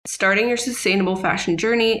Starting your sustainable fashion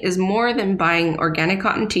journey is more than buying organic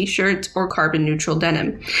cotton t-shirts or carbon neutral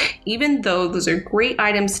denim. Even though those are great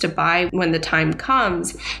items to buy when the time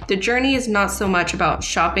comes, the journey is not so much about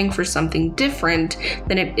shopping for something different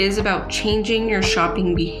than it is about changing your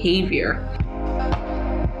shopping behavior.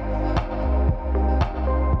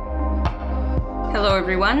 Hello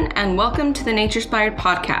everyone, and welcome to the Nature-Inspired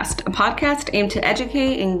Podcast, a podcast aimed to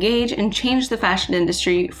educate, engage, and change the fashion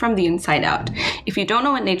industry from the inside out. If you don't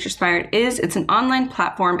know what Nature-Inspired is, it's an online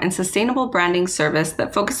platform and sustainable branding service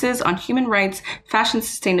that focuses on human rights, fashion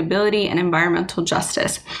sustainability, and environmental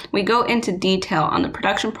justice. We go into detail on the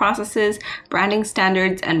production processes, branding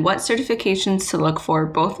standards, and what certifications to look for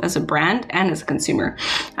both as a brand and as a consumer.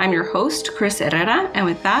 I'm your host, Chris Herrera, and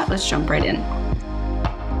with that, let's jump right in.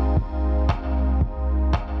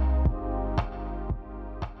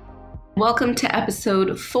 Welcome to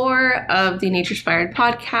episode 4 of the Nature-Inspired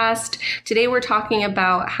Podcast. Today we're talking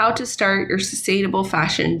about how to start your sustainable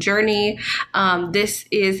fashion journey. This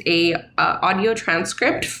is a audio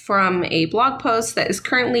transcript from a blog post that is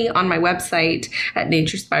currently on my website at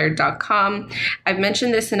natureinspired.com. I've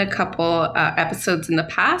mentioned this in a couple episodes in the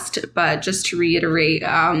past, but just to reiterate,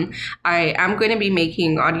 I am going to be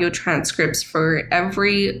making audio transcripts for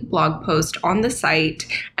every blog post on the site,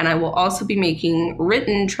 and I will also be making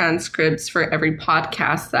written transcripts for every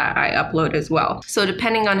podcast that I upload as well. So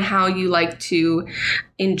depending on how you like to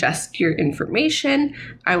ingest your information,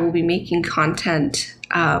 I will be making content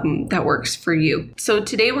that works for you. So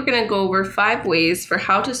today we're going to go over 5 ways for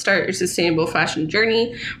how to start your sustainable fashion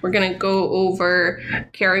journey. We're going to go over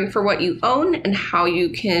caring for what you own and how you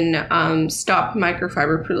can stop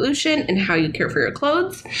microfiber pollution and how you care for your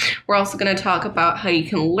clothes. We're also going to talk about how you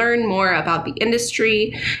can learn more about the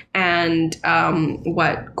industry and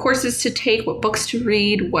what courses to take, what books to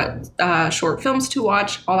read, what short films to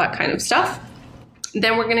watch, all that kind of stuff.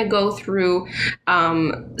 Then we're going to go through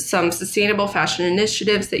some sustainable fashion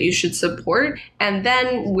initiatives that you should support. And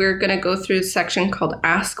then we're going to go through a section called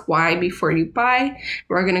Ask Why Before You Buy.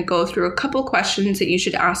 We're going to go through a couple questions that you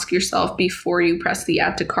should ask yourself before you press the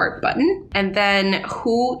Add to Cart button. And then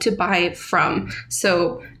who to buy it from.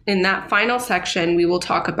 So in that final section, we will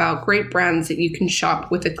talk about great brands that you can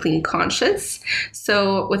shop with a clean conscience.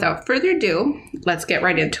 So without further ado, let's get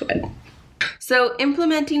right into it. So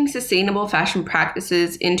implementing sustainable fashion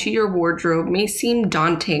practices into your wardrobe may seem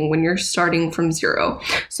daunting when you're starting from zero.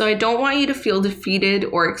 So I don't want you to feel defeated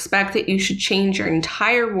or expect that you should change your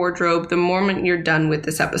entire wardrobe the moment you're done with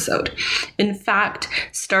this episode. In fact,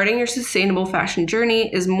 starting your sustainable fashion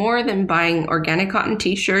journey is more than buying organic cotton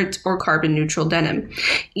t-shirts or carbon neutral denim.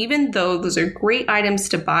 Even though those are great items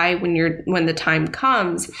to buy when the time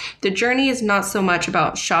comes, the journey is not so much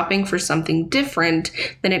about shopping for something different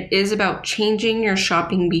than it is about changing your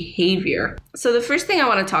shopping behavior. So the first thing I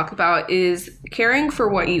want to talk about is caring for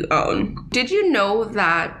what you own. Did you know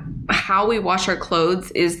that how we wash our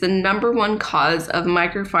clothes is the number one cause of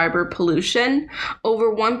microfiber pollution?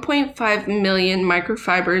 Over 1.5 million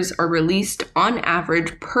microfibers are released on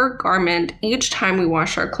average per garment each time we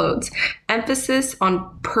wash our clothes. Emphasis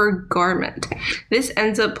on per garment. This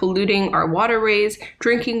ends up polluting our waterways,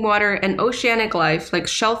 drinking water, and oceanic life like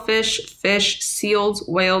shellfish, fish, seals,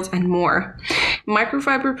 whales, and more.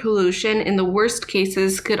 Microfiber pollution in the worst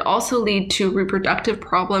cases could also lead to reproductive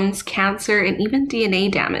problems, cancer, and even DNA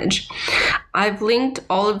damage. I've linked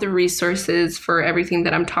all of the resources for everything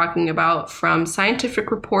that I'm talking about, from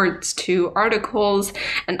scientific reports to articles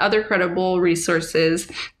and other credible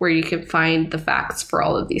resources where you can find the facts for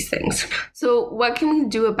all of these things. So what can we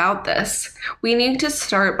do about this? We need to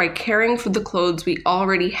start by caring for the clothes we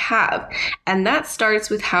already have, and that starts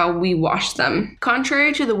with how we wash them.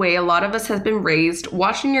 Contrary to the way a lot of us have been raised,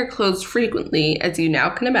 washing your clothes frequently, as you now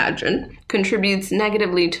can imagine, contributes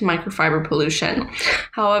negatively to microfiber pollution.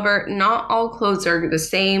 However, not all clothes are the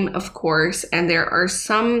same, of course, and there are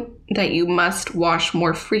some that you must wash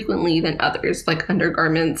more frequently than others, like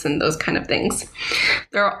undergarments and those kind of things.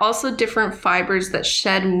 There are also different fibers that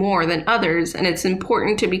shed more than others, and it's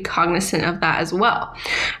important to be cognizant of that as well.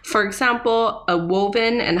 For example, a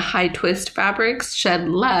woven and high twist fabrics shed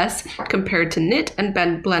less compared to knit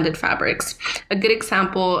and blended fabrics. A good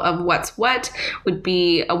example of what's what would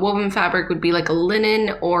be a woven fabric would be like a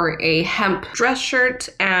linen or a hemp dress shirt,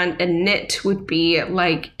 and a knit would be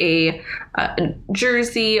like a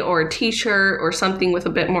jersey or a t-shirt or something with a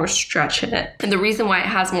bit more stretch in it. And the reason why it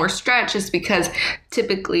has more stretch is because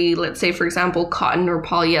typically, let's say for example, cotton or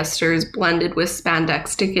polyester is blended with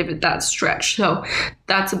spandex to give it that stretch. So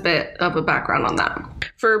that's a bit of a background on that.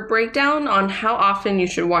 For a breakdown on how often you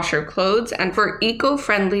should wash your clothes and for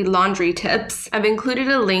eco-friendly laundry tips, I've included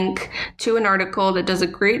a link to an article that does a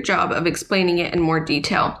great job of explaining it in more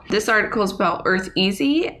detail. This article is about Earth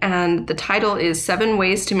Easy, and the title is 7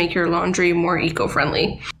 Ways to Make Your Laundry More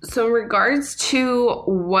Eco-Friendly. So in regards to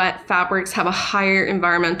what fabrics have a higher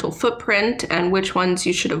environmental footprint and which ones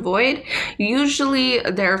you should avoid, usually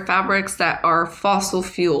they're fabrics that are fossil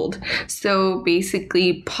fueled. So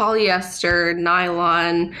basically polyester,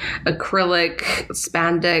 nylon, acrylic,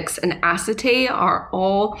 spandex, and acetate are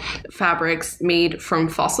all fabrics made from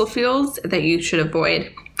fossil fuels that you should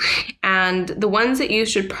avoid. And the ones that you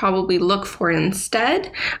should probably look for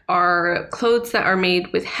instead are clothes that are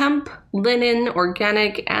made with hemp, linen,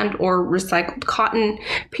 organic, and or recycled cotton,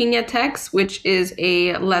 Pinatex, which is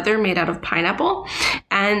a leather made out of pineapple,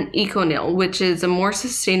 and EcoNil, which is a more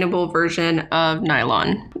sustainable version of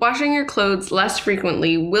nylon. Washing your clothes less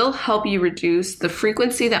frequently will help you reduce the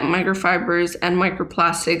frequency that microfibers and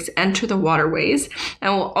microplastics enter the waterways,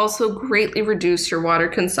 and will also greatly reduce your water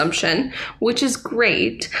consumption, which is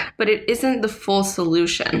great, but it isn't the full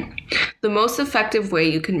solution. The most effective way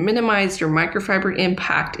you can minimize your microfiber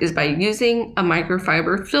impact is by using a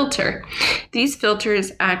microfiber filter. These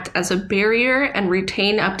filters act as a barrier and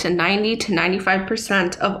retain up to 90 to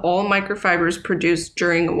 95% of all microfibers produced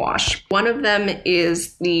during a wash. One of them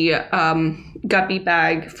is the Guppy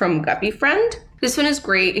bag from Guppy Friend. This one is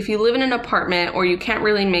great if you live in an apartment or you can't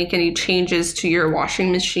really make any changes to your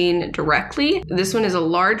washing machine directly. This one is a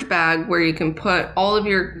large bag where you can put all of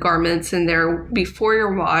your garments in there before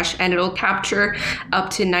your wash, and it'll capture up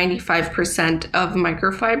to 95% of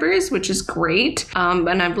microfibers, which is great.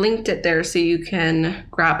 And I've linked it there so you can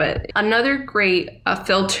grab it. Another great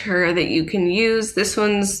filter that you can use, this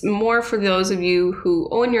one's more for those of you who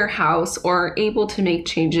own your house or are able to make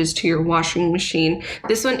changes to your washing machine.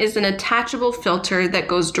 This one is an attachable filter that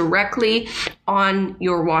goes directly on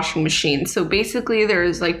your washing machine. So basically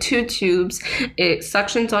there's like 2 tubes. It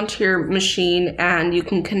suctions onto your machine, and you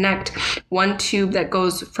can connect one tube that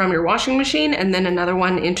goes from your washing machine and then another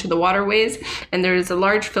one into the waterways. And there's a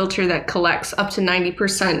large filter that collects up to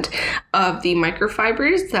 90% of the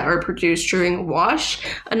microfibers that are produced during a wash.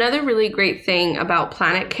 Another really great thing about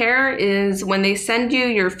Planet Care is when they send you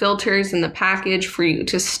your filters in the package for you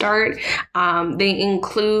to start, they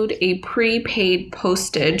include a prepaid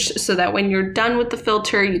postage so that when you're done with the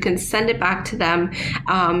filter, you can send it back to them.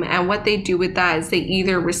 And what they do with that is they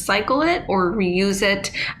either recycle it or reuse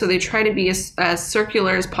it. So they try to be as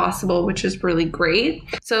circular as possible, which is really great.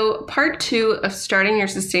 So part 2 of starting your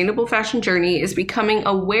sustainable fashion journey is becoming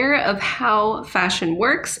aware of how fashion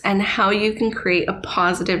works and how you can create a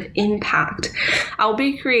positive impact. I'll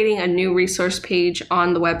be creating a new resource page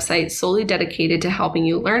on the website solely dedicated to helping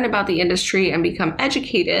you learn about the industry and become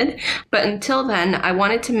educated. But until then, I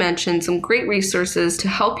wanted to mention some great resources to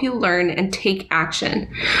help you learn and take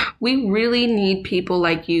action. We really need people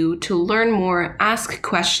like you to learn more, ask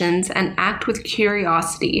questions, and act with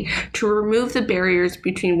curiosity to remove the barriers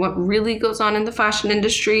between what really goes on in the fashion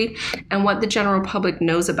industry and what the general public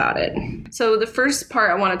knows about it. So the first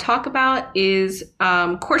part I want to talk about is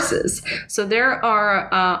courses. So there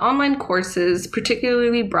are online courses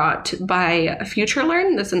particularly brought by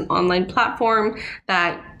FutureLearn. That's an online platform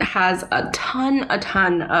that has a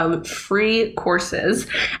ton of free courses,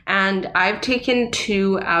 and I've taken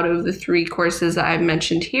 2 out of the 3 courses that I've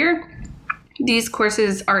mentioned here. These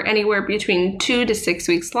courses are anywhere between 2 to 6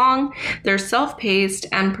 weeks long. They're self-paced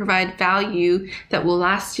and provide value that will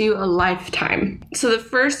last you a lifetime. So the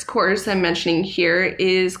first course I'm mentioning here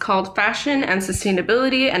is called Fashion and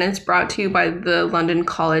Sustainability, and it's brought to you by the London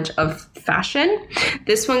College of Fashion.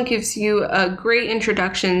 This one gives you great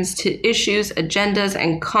introductions to issues, agendas,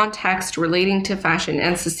 and context relating to fashion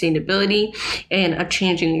and sustainability in a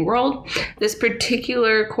changing world. This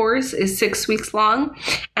particular course is 6 weeks long,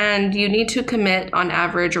 and you need to commit on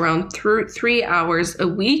average around 3 hours a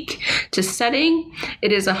week to studying.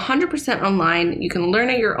 It is 100% online. You can learn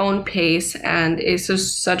at your own pace, and it's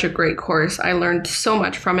just such a great course. I learned so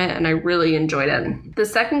much from it, and I really enjoyed it. The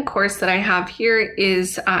second course that I have here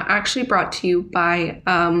is actually brought to you by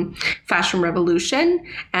Fashion Revolution,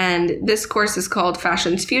 and this course is called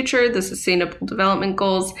Fashion's Future, the Sustainable Development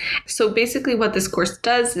Goals. So basically what this course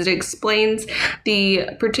does is it explains the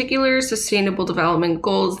particular sustainable development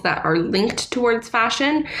goals that are linked towards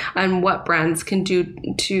fashion and what brands can do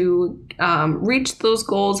to reach those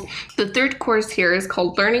goals. The third course here is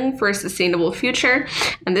called Learning for a Sustainable Future,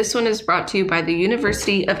 and this one is brought to you by the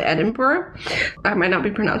University of Edinburgh. I might not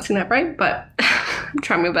be pronouncing that right, but I'm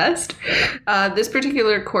trying my best. This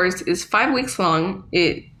particular course is 5 weeks long.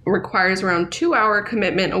 It requires around 2-hour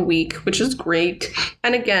commitment a week, which is great.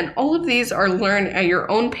 And again, all of these are learned at your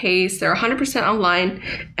own pace. They're 100% online,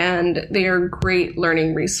 and they are great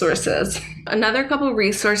learning resources. Another couple of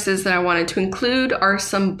resources that I wanted to include are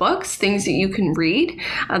some books, things that you can read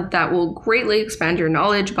that will greatly expand your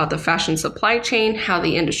knowledge about the fashion supply chain, how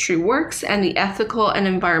the industry works, and the ethical and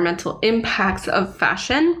environmental impacts of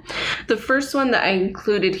fashion. The first one that I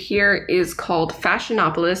included here is called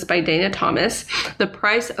Fashionopolis by Dana Thomas, The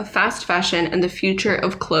Price of Fast Fashion and the Future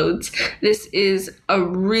of Clothes. This is a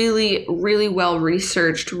really, really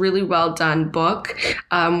well-researched, really well-done book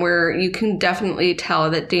where you can definitely tell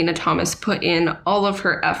that Dana Thomas put in all of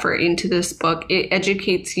her effort into this book. It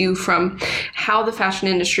educates you from how the fashion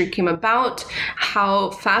industry came about,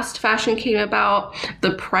 how fast fashion came about,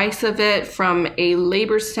 the price of it from a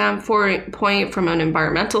labor standpoint, from an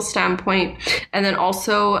environmental standpoint, and then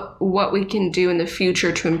also what we can do in the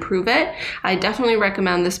future to improve it. I definitely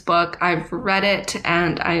recommend this book. I've read it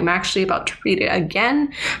and I'm actually about to read it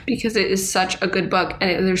again because it is such a good book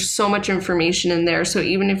and there's so much information in there. So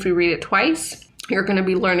even if you read it twice, you're going to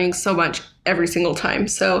be learning so much every single time.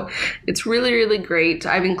 So it's really, really great.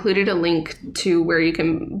 I've included a link to where you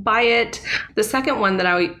can buy it. The second one that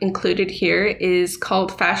I included here is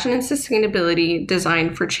called Fashion and Sustainability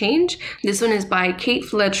Design for Change. This one is by Kate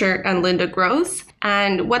Fletcher and Linda Gross.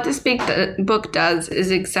 And what this book does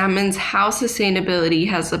is examines how sustainability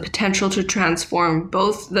has the potential to transform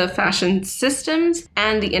both the fashion systems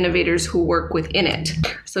and the innovators who work within it.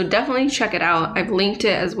 So definitely check it out. I've linked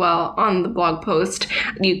it as well on the blog post.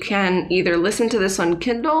 You can either listen to this on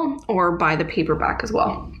Kindle or buy the paperback as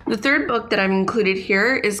well. The third book that I've included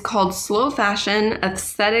here is called Slow Fashion,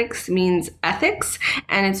 Aesthetics Means Ethics,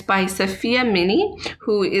 and it's by Sophia Mini,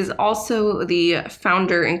 who is also the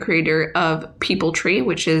founder and creator of People Tree,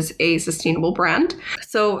 which is a sustainable brand.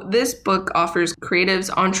 So this book offers creatives,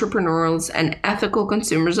 entrepreneurs, and ethical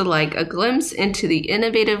consumers alike a glimpse into the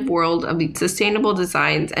innovative world of the sustainable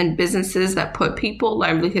designs and businesses that put people,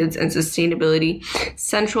 livelihoods, and sustainability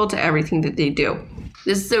central to everything that they do.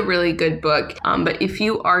 This is a really good book, but if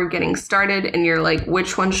you are getting started and you're like,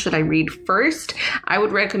 which one should I read first? I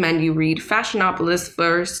would recommend you read Fashionopolis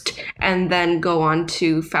first and then go on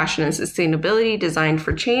to Fashion and Sustainability Design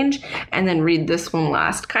for Change and then read this one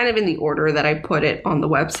last, kind of in the order that I put it on the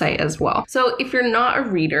website as well. So if you're not a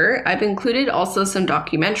reader, I've included also some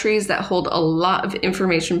documentaries that hold a lot of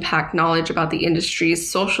information-packed knowledge about the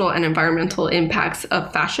industry's social and environmental impacts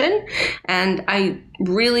of fashion, and I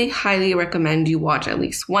really highly recommend you watch at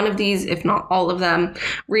least one of these, if not all of them.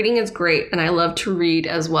 Reading is great and I love to read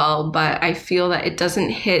as well, but I feel that it doesn't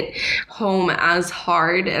hit home as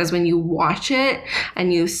hard as when you watch it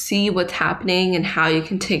and you see what's happening and how you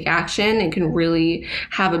can take action. It can really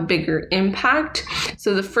have a bigger impact.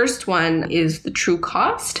 So the first one is The True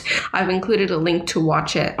Cost. I've included a link to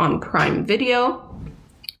watch it on Prime Video.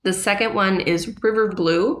 The second one is River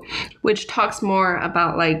Blue, which talks more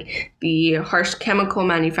about like the harsh chemical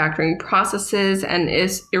manufacturing processes and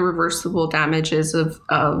its irreversible damages of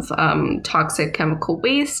toxic chemical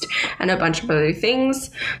waste and a bunch of other things.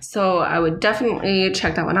 So I would definitely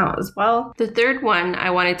check that one out as well. The third one I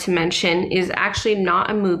wanted to mention is actually not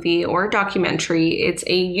a movie or a documentary. It's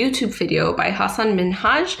a YouTube video by Hassan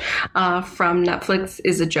Minhaj from Netflix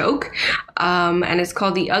Is a Joke. And it's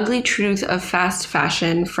called The Ugly Truth of Fast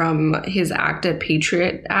Fashion from his act at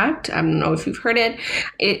Patriot Act. I don't know if you've heard it.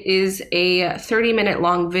 It is a 30-minute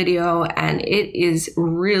long video and it is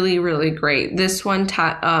really, really great. This one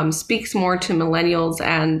speaks more to millennials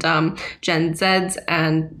and Gen Zs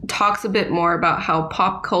and talks a bit more about how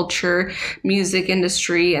pop culture, music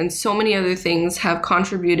industry, and so many other things have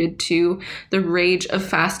contributed to the rage of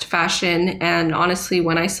fast fashion. And honestly,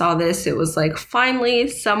 when I saw this, it was like, finally,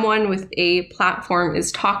 someone with a platform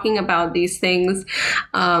is talking about these things.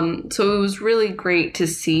 So it was really great to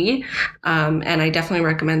see. And I definitely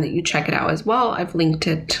recommend that you check it out as well. I've linked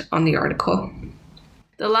it on the article.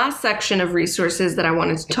 The last section of resources that I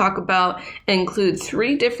wanted to talk about include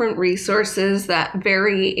 3 different resources that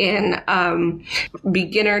vary in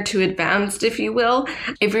beginner to advanced, if you will.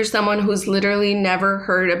 If you're someone who's literally never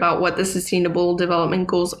heard about what the Sustainable Development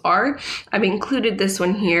Goals are, I've included this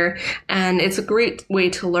one here, and it's a great way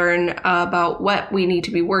to learn about what we need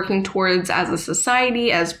to be working towards as a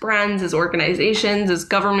society, as brands, as organizations, as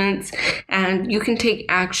governments, and you can take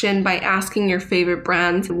action by asking your favorite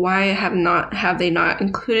brands, why have they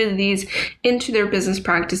not included these into their business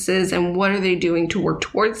practices and what are they doing to work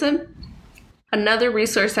towards them? Another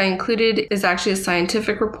resource I included is actually a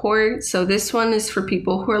scientific report. So this one is for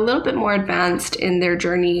people who are a little bit more advanced in their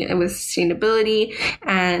journey with sustainability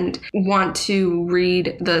and want to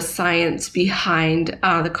read the science behind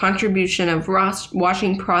the contribution of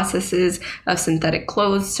washing processes of synthetic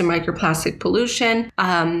clothes to microplastic pollution.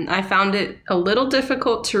 I found it a little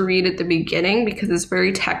difficult to read at the beginning because it's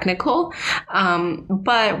very technical.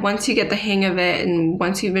 But once you get the hang of it and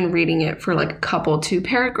once you've been reading it for like two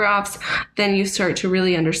paragraphs, then you start to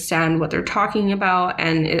really understand what they're talking about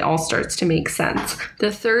and it all starts to make sense.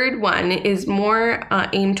 The third one is more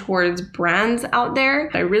aimed towards brands out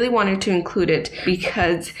there. I really wanted to include it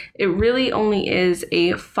because it really only is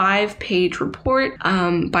a 5-page report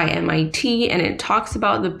by MIT, and it talks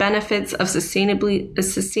about the benefits of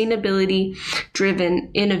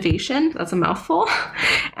sustainability-driven innovation. That's a mouthful.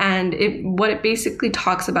 And what it basically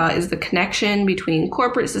talks about is the connection between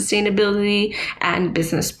corporate sustainability and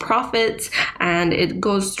business profits. And it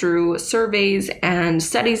goes through surveys and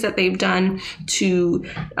studies that they've done to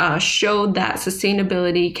show that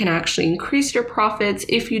sustainability can actually increase your profits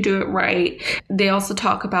if you do it right. They also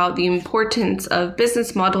talk about the importance of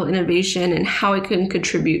business model innovation and how it can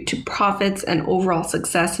contribute to profits and overall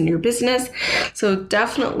success in your business. So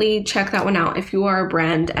definitely check that one out if you are a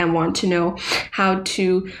brand and want to know how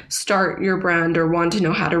to start your brand or want to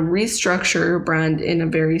know how to restructure your brand in a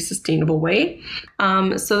very sustainable way.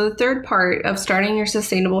 So the third part of starting your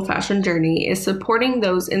sustainable fashion journey is supporting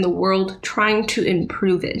those in the world trying to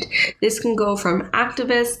improve it. This can go from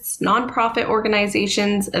activists, nonprofit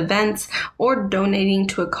organizations, events, or donating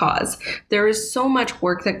to a cause. There is so much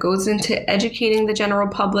work that goes into educating the general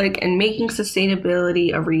public and making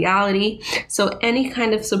sustainability a reality. So any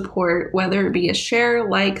kind of support, whether it be a share,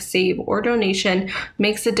 like, save, or donation,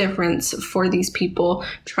 makes a difference for these people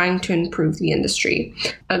trying to improve the industry.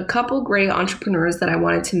 A couple great entrepreneurs that I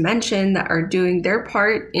wanted to mention that are doing their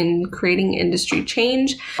part in creating industry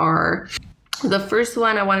change are the first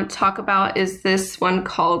one I want to talk about is this one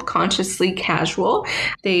called Consciously Casual.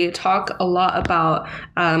 They talk a lot about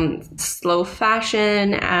slow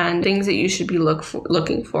fashion and things that you should be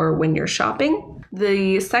looking for when you're shopping.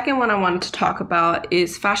 The second one I wanted to talk about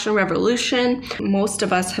is Fashion Revolution. Most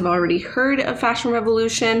of us have already heard of Fashion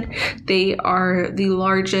Revolution. They are the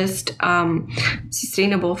largest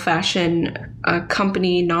sustainable fashion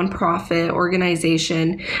company, nonprofit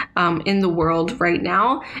organization in the world right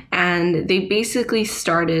now. And they basically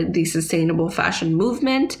started the sustainable fashion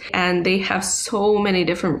movement, and they have so many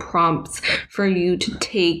different prompts for you to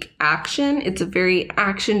take action. It's a very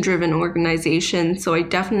action-driven organization, so I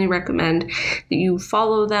definitely recommend that you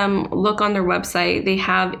follow them, look on their website. They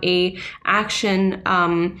have a action,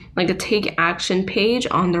 like a take action page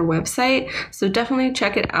on their website. So definitely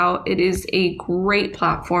check it out. It is a great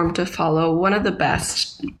platform to follow, one of the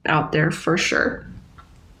best out there for sure.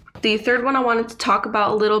 The third one I wanted to talk about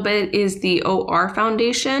a little bit is the OR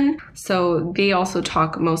Foundation. So they also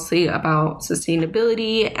talk mostly about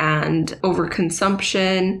sustainability and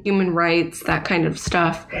overconsumption, human rights, that kind of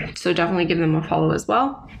stuff. So definitely give them a follow as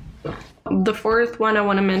well. The fourth one I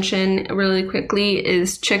want to mention really quickly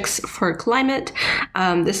is Chicks for Climate.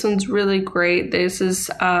 This one's really great. This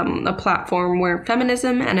is a platform where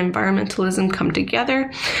feminism and environmentalism come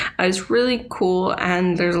together. It's really cool,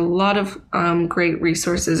 and there's a lot of great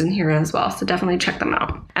resources in here as well, so definitely check them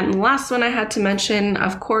out. And the last one I had to mention,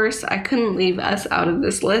 of course, I couldn't leave us out of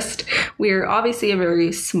this list. We're obviously a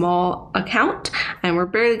very small account, and we're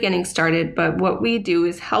barely getting started, but what we do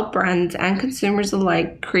is help brands and consumers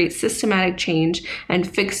alike create systematic change and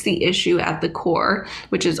fix the issue at the core,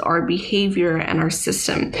 which is our behavior and our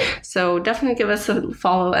system. So definitely give us a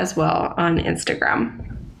follow as well on Instagram.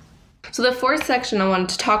 So the fourth section I wanted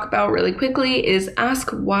to talk about really quickly is ask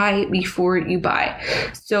why before you buy.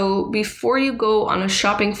 So before you go on a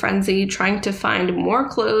shopping frenzy trying to find more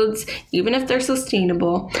clothes, even if they're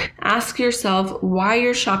sustainable, ask yourself why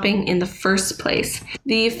you're shopping in the first place.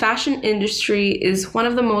 The fashion industry is one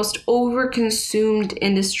of the most overconsumed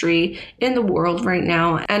industry in the world right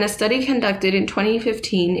now, and a study conducted in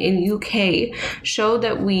 2015 in UK showed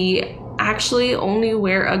that we actually only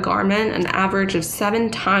wear a garment an average of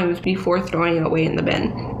 7 times before throwing it away in the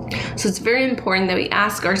bin. So it's very important that we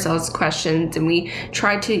ask ourselves questions and we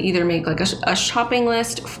try to either make like a shopping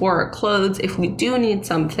list for our clothes if we do need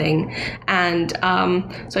something. And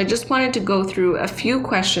so I just wanted to go through a few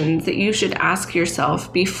questions that you should ask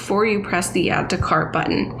yourself before you press the add to cart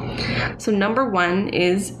button. So number 1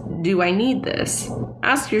 is, do I need this?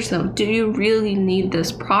 Ask yourself, do you really need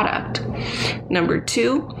this product? Number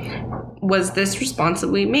 2, was this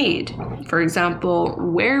responsibly made? For example,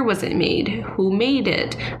 where was it made? Who made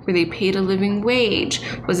it? Were they paid a living wage?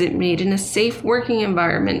 Was it made in a safe working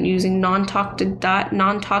environment using non-toxic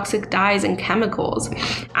dyes and chemicals?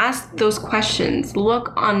 Ask those questions.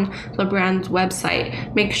 Look on the brand's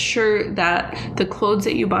website. Make sure that the clothes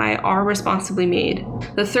that you buy are responsibly made.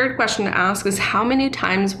 The third question to ask is, how many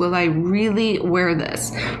times will I really wear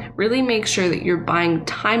this? Really make sure that you're buying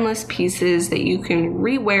timeless pieces that you can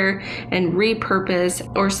rewear and repurpose,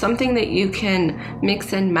 or something that you can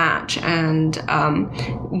mix and match and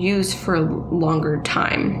use for a longer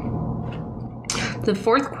time. The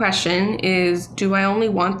fourth question is, do I only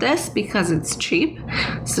want this because it's cheap?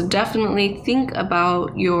 So definitely think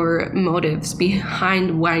about your motives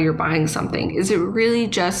behind why you're buying something. Is it really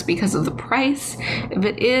just because of the price? If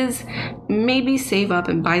it is, maybe save up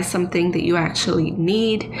and buy something that you actually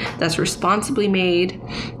need, that's responsibly made,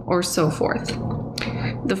 or so forth.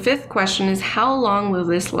 The fifth question is, how long will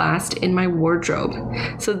this last in my wardrobe?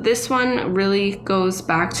 So this one really goes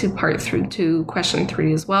back to question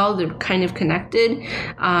 3 as well. They're kind of connected.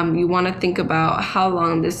 You want to think about how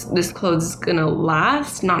long this clothes is going to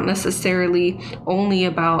last, not necessarily only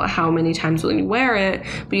about how many times will you wear it,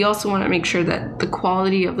 but you also want to make sure that the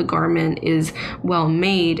quality of the garment is well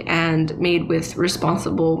made and made with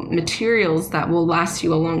responsible materials that will last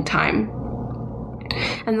you a long time.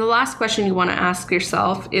 And the last question you want to ask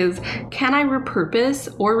yourself is, can I repurpose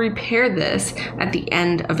or repair this at the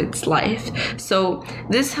end of its life? So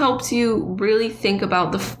this helps you really think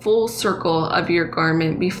about the full circle of your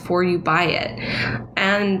garment before you buy it.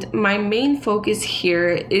 And my main focus here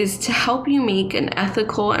is to help you make an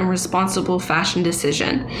ethical and responsible fashion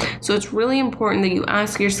decision. So it's really important that you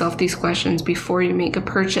ask yourself these questions before you make a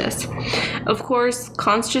purchase. Of course,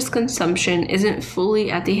 conscious consumption isn't fully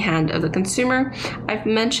at the hand of the consumer. I've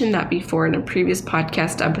mentioned that before in a previous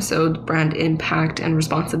podcast episode, brand impact and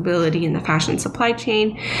responsibility in the fashion supply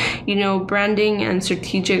chain. Branding and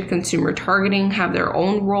strategic consumer targeting have their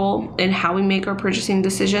own role in how we make our purchasing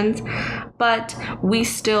decisions, but we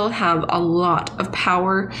still have a lot of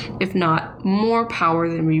power, if not more power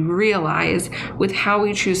than we realize, with how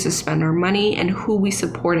we choose to spend our money and who we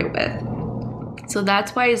support it with. So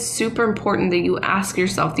that's why it's super important that you ask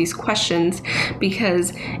yourself these questions,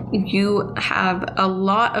 because you have a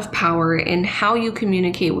lot of power in how you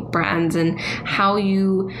communicate with brands and how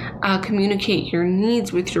you communicate your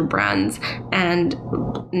needs with your brands. And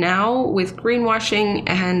now with greenwashing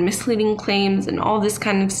and misleading claims and all this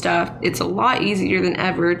kind of stuff, it's a lot easier than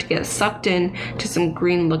ever to get sucked in to some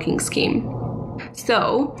green looking scheme.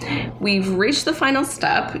 So we've reached the final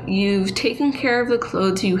step. You've taken care of the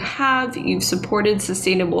clothes you have, you've supported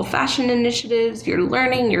sustainable fashion initiatives, you're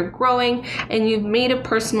learning, you're growing, and you've made a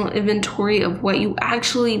personal inventory of what you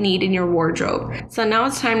actually need in your wardrobe. So now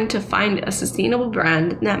it's time to find a sustainable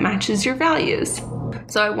brand that matches your values.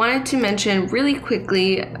 So I wanted to mention really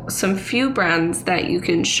quickly some few brands that you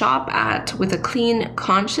can shop at with a clean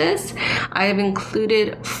conscience. I have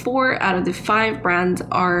included 4 out of the 5 brands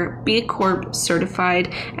are B Corp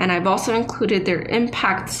certified, and I've also included their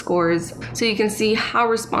impact scores so you can see how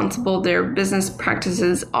responsible their business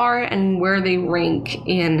practices are and where they rank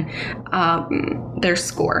in their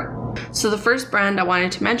score. So the first brand I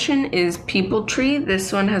wanted to mention is People Tree.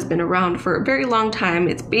 This one has been around for a very long time.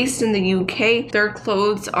 It's based in the UK. Their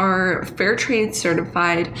clothes are fair trade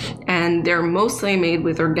certified, and they're mostly made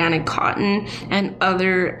with organic cotton and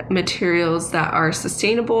other materials that are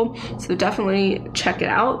sustainable. So definitely check it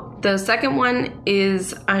out. The second one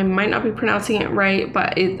is, I might not be pronouncing it right,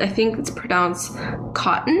 but I think it's pronounced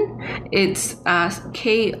cotton. It's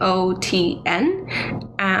KOTN.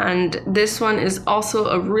 And this one is also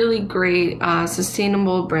a really great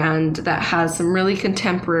sustainable brand that has some really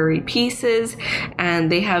contemporary pieces,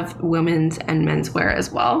 and they have women's and men's wear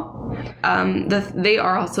as well. They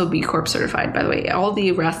are also B Corp certified, by the way. All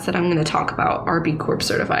the rest that I'm going to talk about are B Corp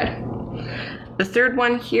certified. The third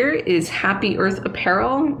one here is Happy Earth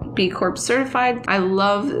Apparel, B Corp certified. I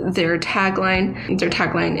love their tagline. Their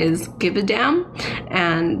tagline is "Give a Damn,"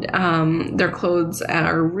 and their clothes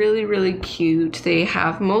are really, really cute. They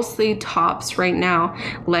have mostly tops right now,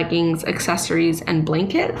 leggings, accessories, and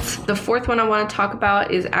blankets. The fourth one I want to talk about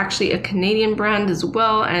is actually a Canadian brand as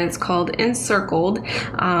well, and it's called Encircled.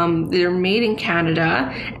 They're made in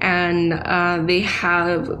Canada, and they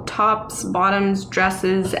have tops, bottoms,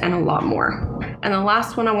 dresses, and a lot more. And the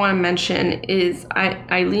last one I want to mention is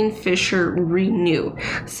Eileen Fisher Renew.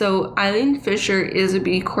 So Eileen Fisher is a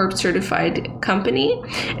B Corp certified company,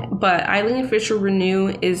 but Eileen Fisher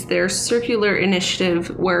Renew is their circular initiative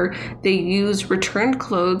where they use returned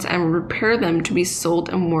clothes and repair them to be sold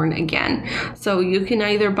and worn again. So you can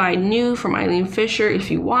either buy new from Eileen Fisher if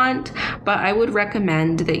you want, but I would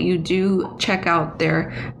recommend that you do check out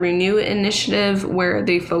their Renew initiative where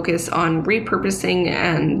they focus on repurposing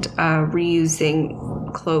and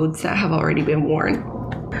reusing clothes that have already been worn.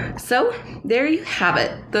 So there you have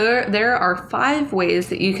it. There are 5 ways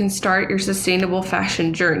that you can start your sustainable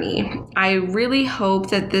fashion journey. I really hope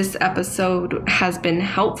that this episode has been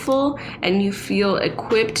helpful and you feel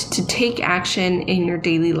equipped to take action in your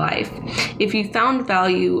daily life. If you found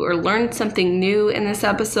value or learned something new in this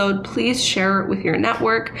episode, please share it with your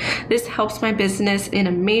network. This helps my business in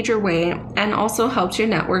a major way and also helps your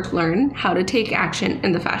network learn how to take action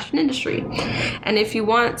in the fashion industry. And if you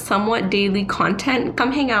want somewhat daily content,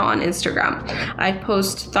 come hang out on Instagram. I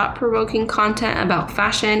post thought-provoking content about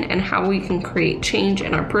fashion and how we can create change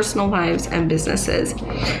in our personal lives and businesses.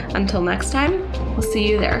 Until next time, we'll see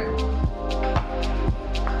you there.